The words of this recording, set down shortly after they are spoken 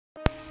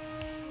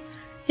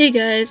Hey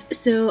guys,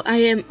 so I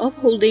am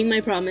upholding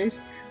my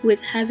promise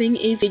with having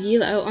a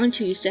video out on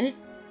Tuesday.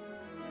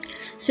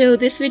 So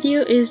this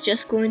video is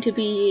just going to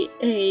be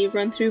a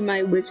run through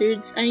my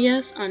wizards, I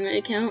guess, on my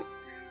account.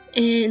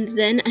 And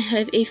then I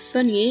have a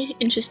funny,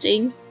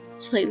 interesting,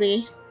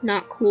 slightly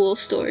not cool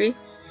story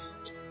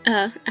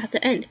at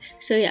the end.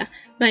 So yeah,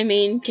 my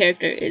main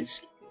character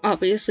is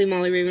obviously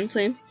Molly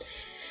Ravenflame.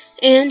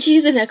 And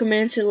she's a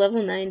necromancer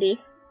level 90.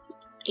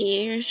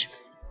 Years.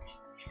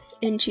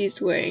 And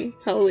she's wearing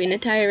Halloween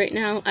attire right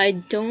now. I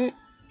don't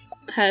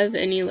have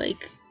any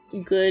like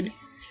good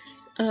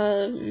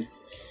good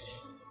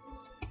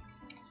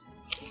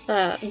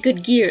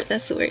gear,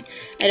 that's the word.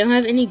 I don't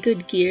have any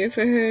good gear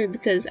for her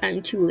because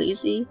I'm too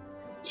lazy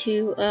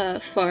to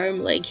farm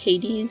like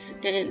Hades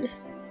and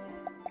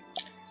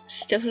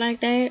stuff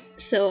like that,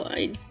 so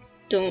I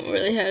don't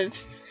really have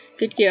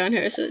good gear on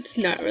her, so it's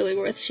not really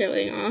worth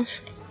showing off.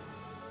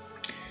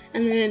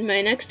 And then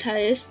my next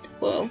highest,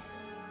 well,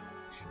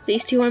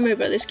 these two are my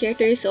brother's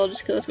characters, so I'll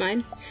just go with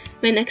mine.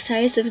 My next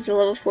highest is a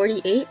level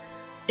 48,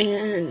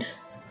 and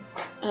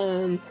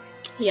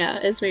yeah,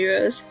 Esme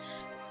Rose.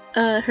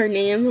 Her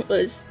name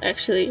was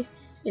actually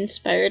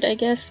inspired, I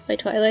guess, by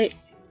Twilight,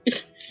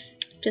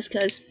 just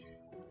because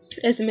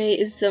Esme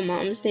is the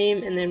mom's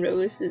name, and then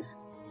Rose is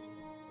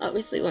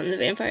obviously one of the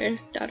vampire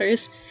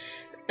daughters.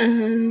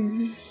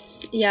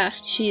 Yeah,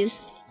 she's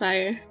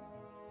fire,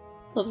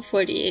 level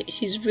 48.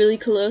 She's really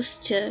close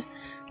to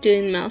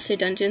doing Mouser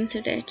Dungeon,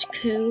 so that's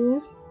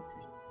cool.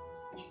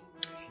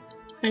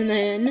 And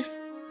then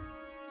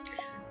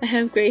I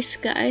have Grace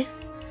Sky,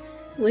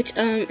 which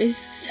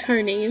is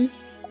her name.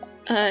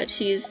 I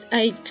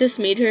just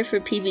made her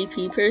for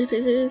PvP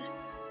purposes.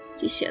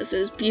 See, she has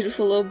those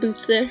beautiful little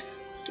boots there,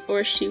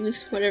 or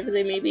shoes, whatever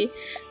they may be.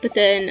 But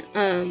then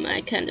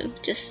I kind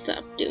of just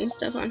stopped doing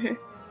stuff on her.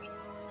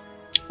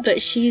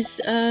 But she's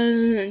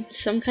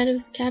some kind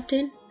of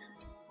captain.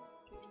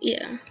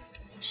 Yeah,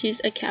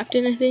 she's a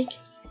captain, I think.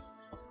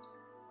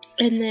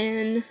 And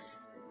then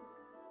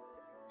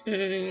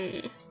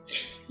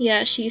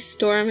yeah, she's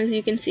Storm, as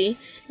you can see,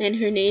 and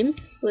her name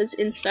was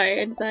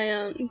inspired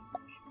by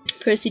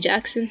Percy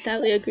Jackson,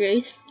 Thalia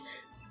Grace,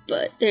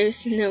 but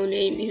there's no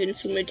name even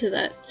similar to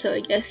that, so I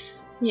guess,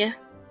 yeah,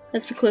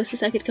 that's the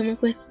closest I could come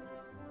up with.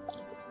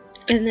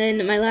 And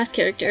then my last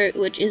character,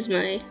 which is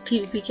my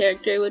PvP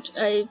character,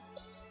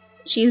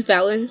 she's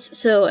balanced,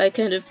 so I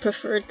kind of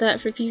preferred that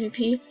for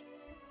PvP.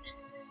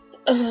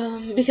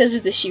 Because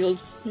of the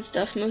shields and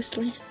stuff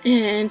mostly.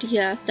 And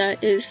yeah,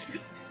 that is,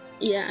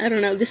 yeah, I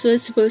don't know, this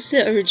was supposed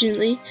to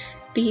originally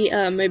be,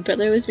 my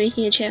brother was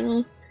making a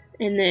channel,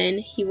 and then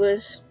he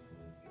was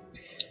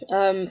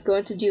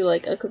going to do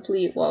like a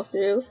complete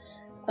walkthrough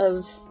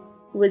of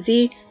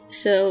Wizzy,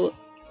 so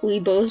we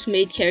both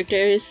made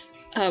characters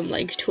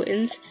like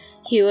twins.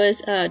 He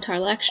was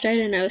Tarlac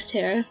Strider and I was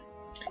Terra,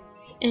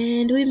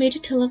 and we made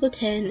it to level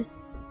 10,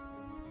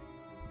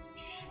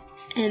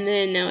 and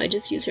then now I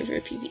just use her for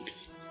PvP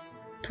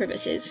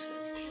purposes.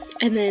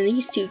 And then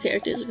these two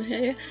characters over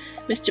here,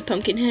 Mr.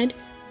 Pumpkinhead.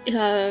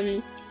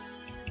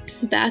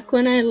 Back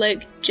when I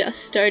like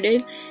just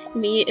started,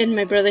 me and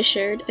my brother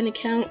shared an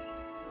account,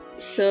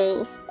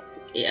 so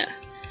yeah,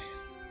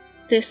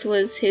 this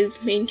was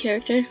his main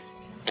character, and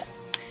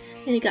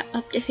he got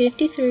up to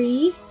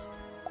 53,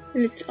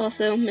 and it's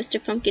also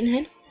Mr.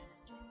 Pumpkinhead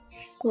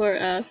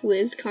for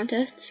Wiz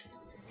contests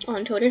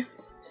on Twitter.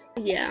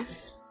 Yeah,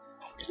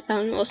 I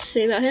don't know what else to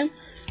say about him.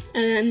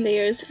 And then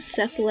there's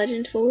Seth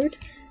Legend Forge,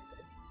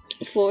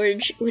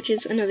 which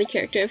is another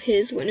character of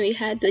his when we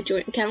had the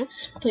joint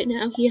accounts, but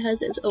now he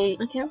has his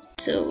own account,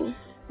 so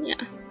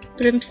yeah.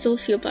 But I still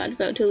feel bad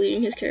about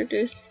deleting his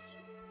characters,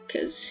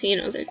 because, you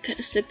know, they're kind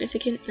of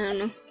significant, I don't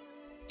know.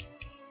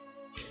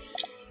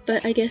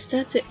 But I guess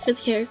that's it for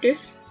the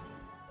characters.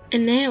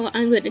 And now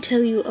I'm going to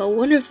tell you a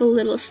wonderful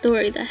little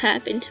story that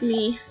happened to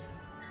me,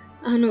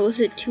 I don't know,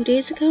 was it 2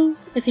 days ago?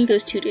 I think it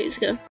was 2 days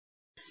ago.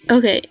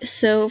 Okay,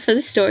 so for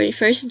the story,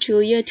 first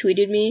Julia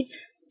tweeted me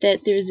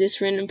that there's this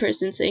random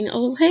person saying,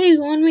 oh hey,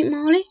 you wanna meet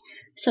Molly?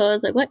 So I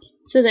was like, what?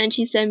 So then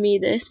she sent me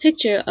this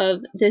picture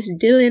of this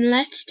Dylan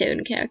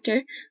Lifestone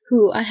character,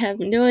 who I have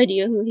no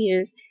idea who he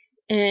is,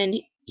 and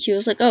he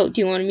was like, oh, do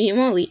you want to meet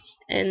Molly?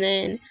 And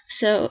then,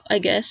 so I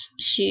guess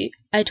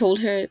I told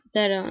her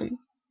that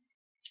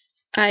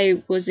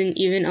I wasn't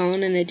even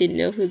on and I didn't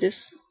know who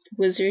this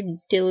wizard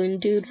Dylan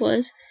dude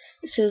was.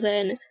 So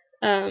then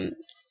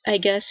I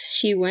guess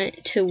she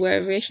went to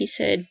wherever he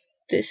said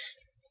this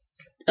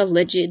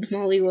alleged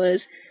Molly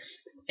was,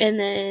 and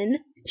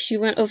then she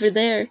went over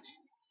there,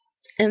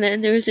 and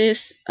then there was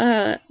this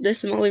Molly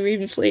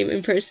Ravenflame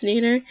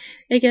impersonator,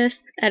 I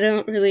guess. I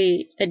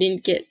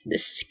didn't get the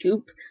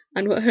scoop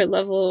on what her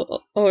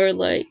level or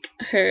like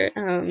her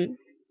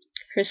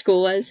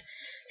school was.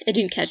 I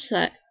didn't catch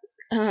that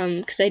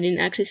because I didn't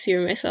actually see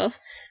her myself.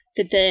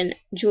 But then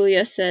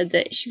Julia said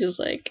that she was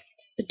like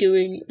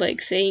doing,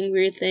 like, saying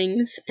weird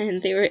things,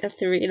 and they were at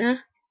the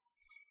arena.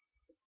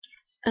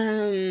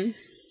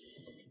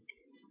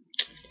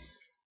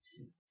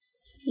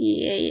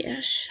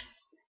 Yes.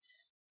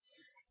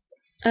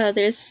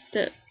 there's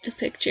the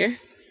picture,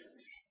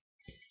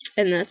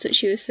 and that's what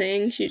she was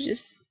saying. She was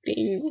just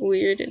being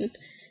weird and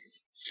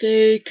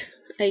fake,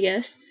 I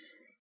guess.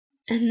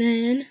 And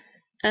then,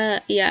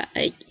 yeah,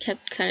 I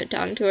kept kind of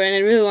talking to her, and I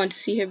really wanted to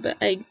see her, but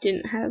I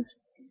didn't have.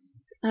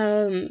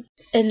 And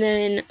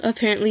then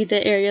apparently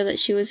the area that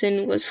she was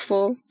in was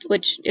full,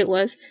 which it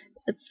was.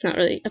 It's not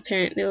really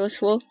apparent it was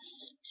full,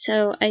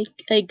 so I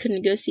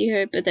couldn't go see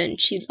her. But then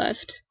she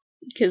left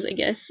because I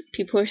guess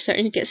people were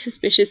starting to get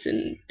suspicious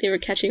and they were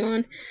catching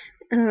on.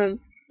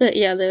 But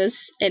yeah, there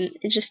was an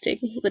interesting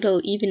little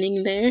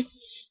evening there.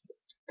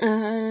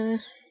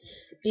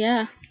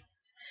 Yeah.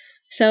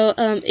 So,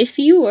 if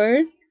you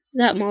were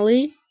that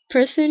Molly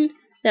person,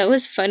 that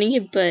was funny,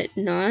 but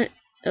not.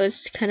 It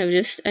was kind of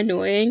just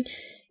annoying,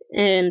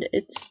 and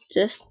it's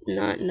just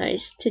not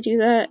nice to do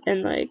that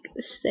and like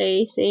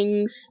say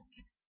things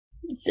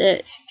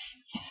that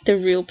the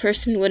real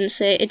person wouldn't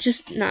say. It's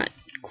just not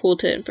cool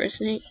to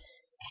impersonate.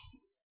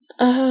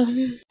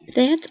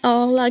 That's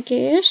all, I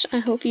guess. I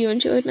hope you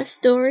enjoyed my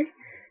story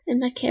and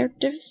my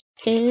characters.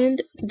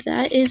 And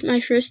that is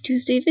my first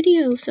Tuesday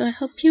video, so I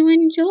hope you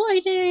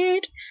enjoyed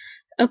it.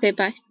 Okay,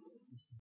 bye.